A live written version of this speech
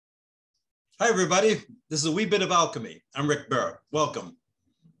Hi, everybody. This is a Wee Bit of Alchemy. I'm Rick Barrett. Welcome.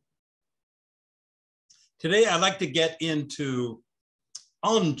 Today, I'd like to get into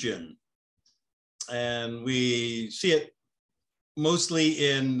An Jin, and we see it mostly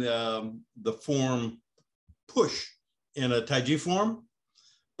in the form push in a Tai Chi form,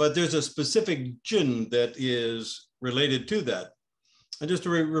 but there's a specific Jin that is related to that. And just to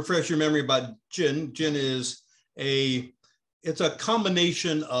refresh your memory about Jin, Jin is it's a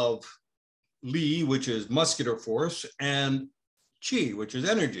combination of Li, which is muscular force, and Qi, which is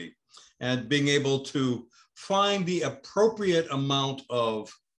energy. And being able to find the appropriate amount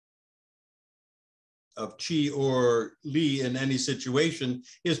of Qi or Li in any situation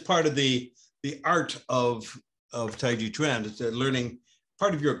is part of the art of Taijiquan. It's learning,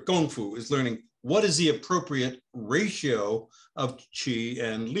 part of your Kung Fu is learning what is the appropriate ratio of Qi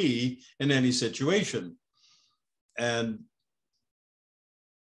and Li in any situation. And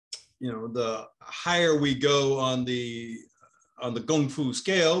you know, the higher we go on the Kung Fu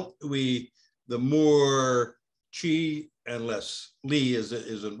scale, the more Qi and less Li is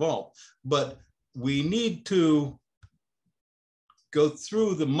involved. But we need to go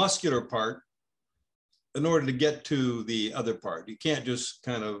through the muscular part in order to get to the other part. You can't just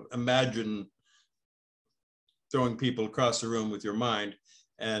kind of imagine throwing people across the room with your mind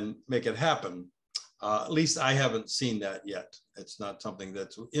and make it happen. At least I haven't seen that yet. It's not something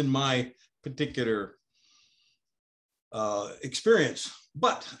that's in my particular experience.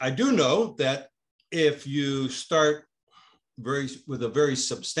 But I do know that if you start with a very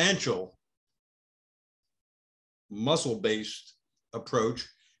substantial muscle-based approach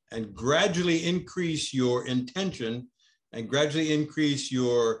and gradually increase your intention and gradually increase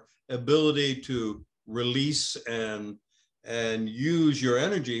your ability to release and use your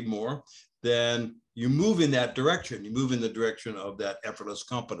energy more, then you move in that direction. You move in the direction of that effortless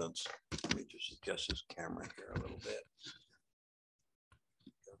competence. Let me just adjust this camera here a little bit.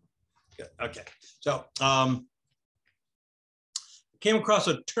 Okay, so came across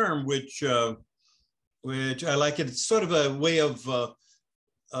a term which I like. It's sort of a way of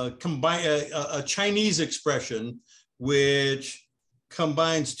combine a Chinese expression which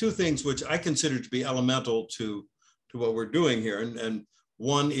combines two things which I consider to be elemental to what we're doing here, and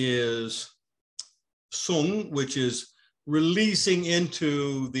one is Song, which is releasing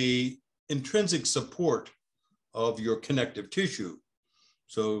into the intrinsic support of your connective tissue.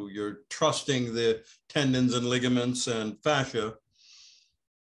 So you're trusting the tendons and ligaments and fascia.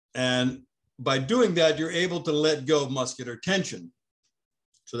 And by doing that, you're able to let go of muscular tension.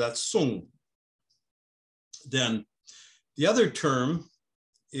 So that's Song. Then the other term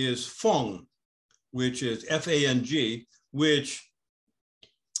is Fang, which is F-A-N-G, which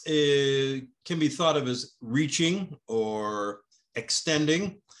can be thought of as reaching or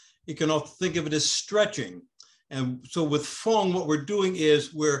extending. You can also think of it as stretching. And so with Fang, what we're doing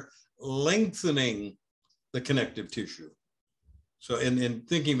is we're lengthening the connective tissue. So in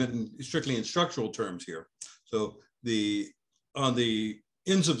thinking of it strictly in structural terms here. So on the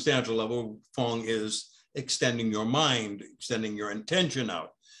insubstantial level, Fang is extending your mind, extending your intention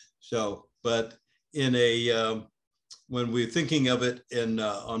out. So, but in when we're thinking of it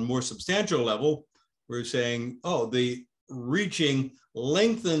on more substantial level, we're saying, oh, the reaching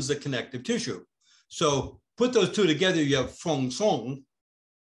lengthens the connective tissue. So put those two together, you have Feng Song,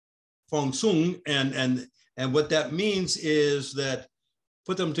 and what that means is that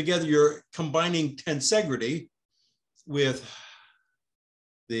put them together, you're combining tensegrity with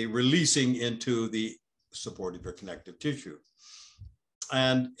the releasing into the support of your connective tissue.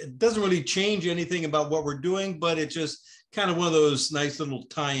 And it doesn't really change anything about what we're doing, but it's just kind of one of those nice little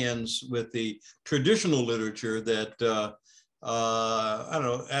tie-ins with the traditional literature that, I don't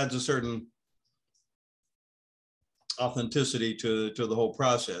know, adds a certain authenticity to the whole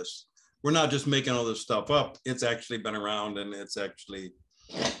process. We're not just making all this stuff up. It's actually been around, and it's actually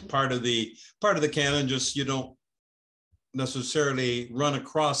part of the canon. Just you don't necessarily run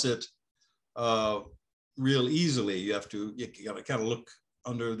across it real easily. You gotta kind of look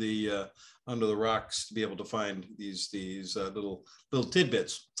under the rocks to be able to find these little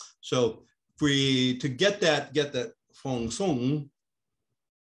tidbits. So to get that Feng Song,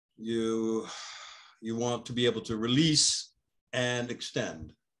 you want to be able to release and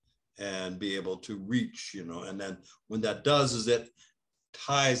extend and be able to reach, and then when that does is it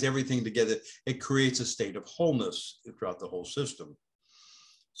ties everything together. It creates a state of wholeness throughout the whole system.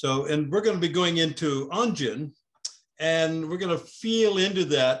 So, and we're going to be going into An Jin, and we're going to feel into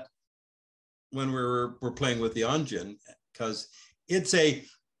that when we're playing with the An Jin, because it's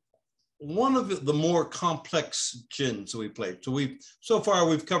one of the more complex jins we played. So far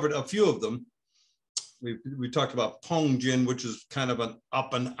we've covered a few of them. We talked about Pong Jin, which is kind of an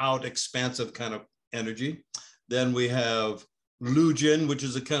up and out, expansive kind of energy. Then we have Lu Jin, which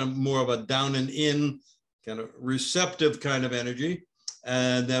is a kind of more of a down and in, kind of receptive kind of energy.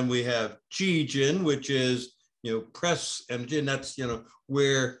 And then we have Chi Jin, which is, press energy, and that's,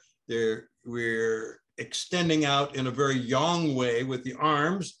 where we're extending out in a very yang way with the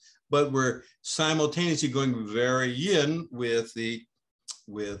arms, but we're simultaneously going very yin with the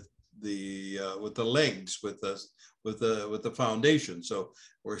legs, with the foundation. So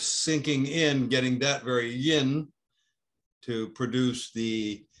we're sinking in, getting that very yin to produce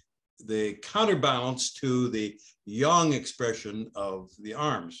the counterbalance to the yang expression of the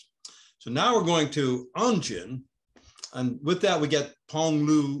arms. So now we're going to An Jin, and with that we get Pong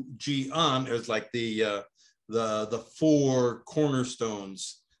Lu Ji An as like the four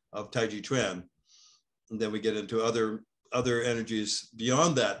cornerstones of Taijiquan, and then we get into other energies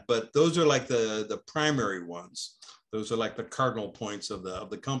beyond that. But those are like the primary ones. Those are like the cardinal points of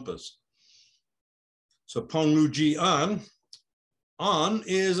the compass. So Pong Lu Ji An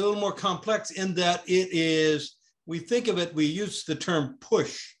is a little more complex in that it is, we think of it, we use the term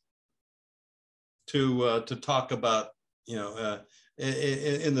push to talk about, in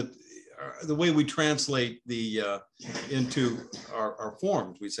the way we translate into our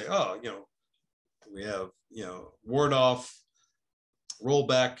forms. We say, we have, ward off, roll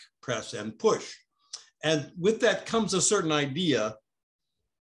back, press, and push. And with that comes a certain idea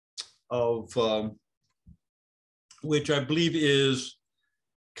of, which I believe is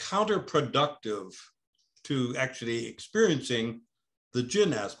counterproductive to actually experiencing the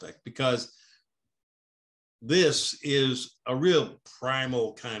Jin aspect, because this is a real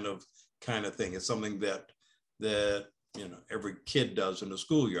primal kind of thing. It's something that every kid does in the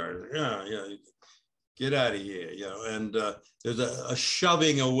schoolyard. Get out of here, and there's a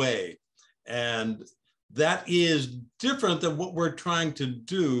shoving away, and that is different than what we're trying to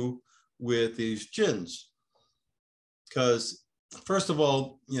do with these jins. Because first of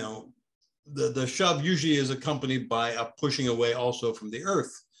all, the shove usually is accompanied by a pushing away also from the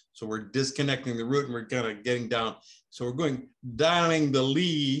earth. So we're disconnecting the root and we're kind of getting down. So we're dialing the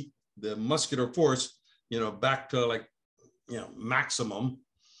li, the muscular force, back to like, maximum,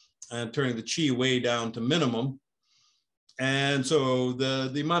 and turning the chi way down to minimum. And so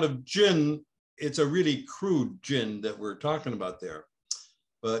the amount of jin, it's a really crude jin that we're talking about there.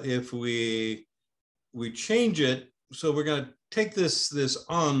 But if we change it, so we're going to take this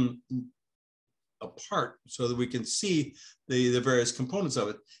on apart so that we can see the various components of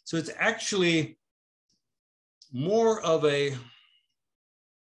it. So it's actually more of a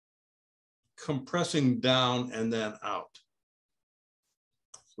compressing down and then out.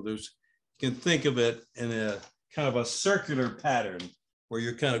 So you can think of it in a kind of a circular pattern where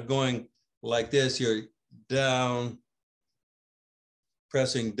you're kind of going like this, you're down,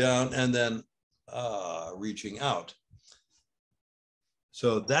 pressing down, and then reaching out.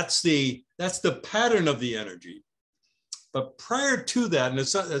 So that's the pattern of the energy. But prior to that, and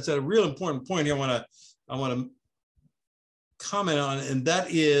it's a real important point here I want to comment on, and that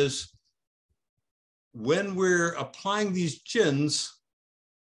is when we're applying these jins,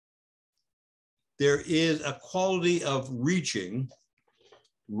 there is a quality of reaching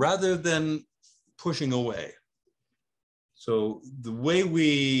rather than pushing away. So the way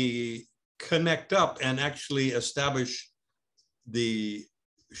we connect up and actually establish the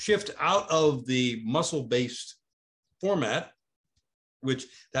shift out of the muscle-based format, which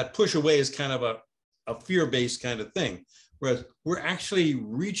that push away is kind of a fear-based kind of thing, whereas we're actually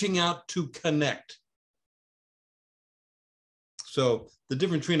reaching out to connect. So the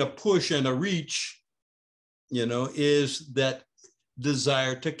difference between a push and a reach, is that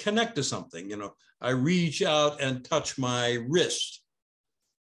desire to connect to something. I reach out and touch my wrist.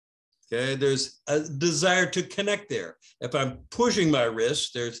 Okay, there's a desire to connect there. If I'm pushing my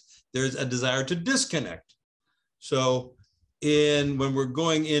wrist, there's a desire to disconnect. So when we're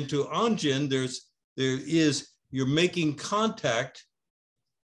going into An Jin, you're making contact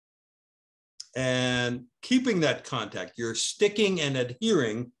and keeping that contact. You're sticking and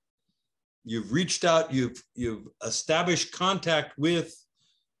adhering. You've reached out, you've established contact with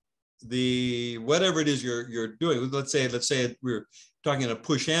the whatever it is you're doing. Let's say we're talking in a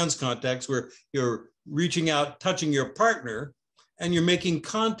push hands context where you're reaching out, touching your partner, and you're making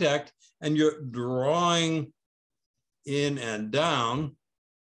contact and you're drawing in and down,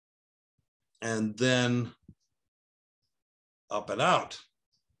 and then up and out.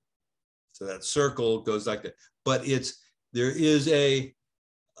 So that circle goes like that. But there is a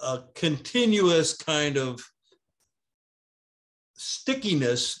a continuous kind of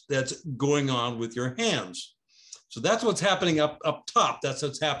stickiness that's going on with your hands. So that's what's happening up top. That's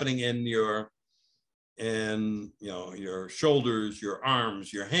what's happening in your shoulders, your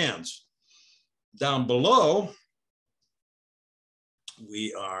arms, your hands. Down below,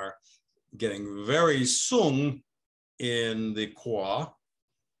 we are getting very sung in the qua.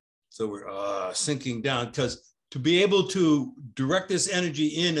 So we're sinking down, because to be able to direct this energy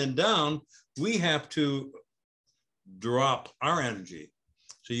in and down, we have to drop our energy.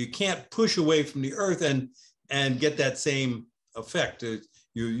 So you can't push away from the earth and get that same effect.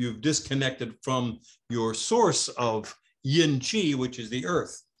 You've disconnected from your source of yin chi, which is the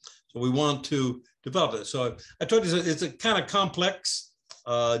earth. So we want to develop it. So I told you it's a kind of complex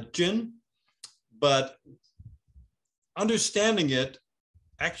Jin, but understanding it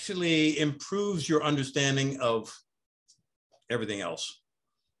actually improves your understanding of everything else.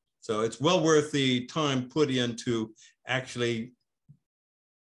 So it's well worth the time put into actually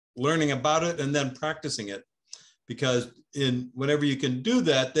learning about it and then practicing it, because whenever you can do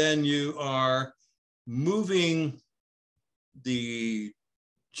that, then you are moving the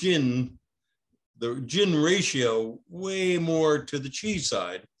Jin ratio way more to the Chi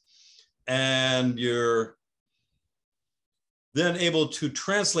side, and you're then able to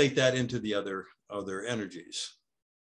translate that into the other energies.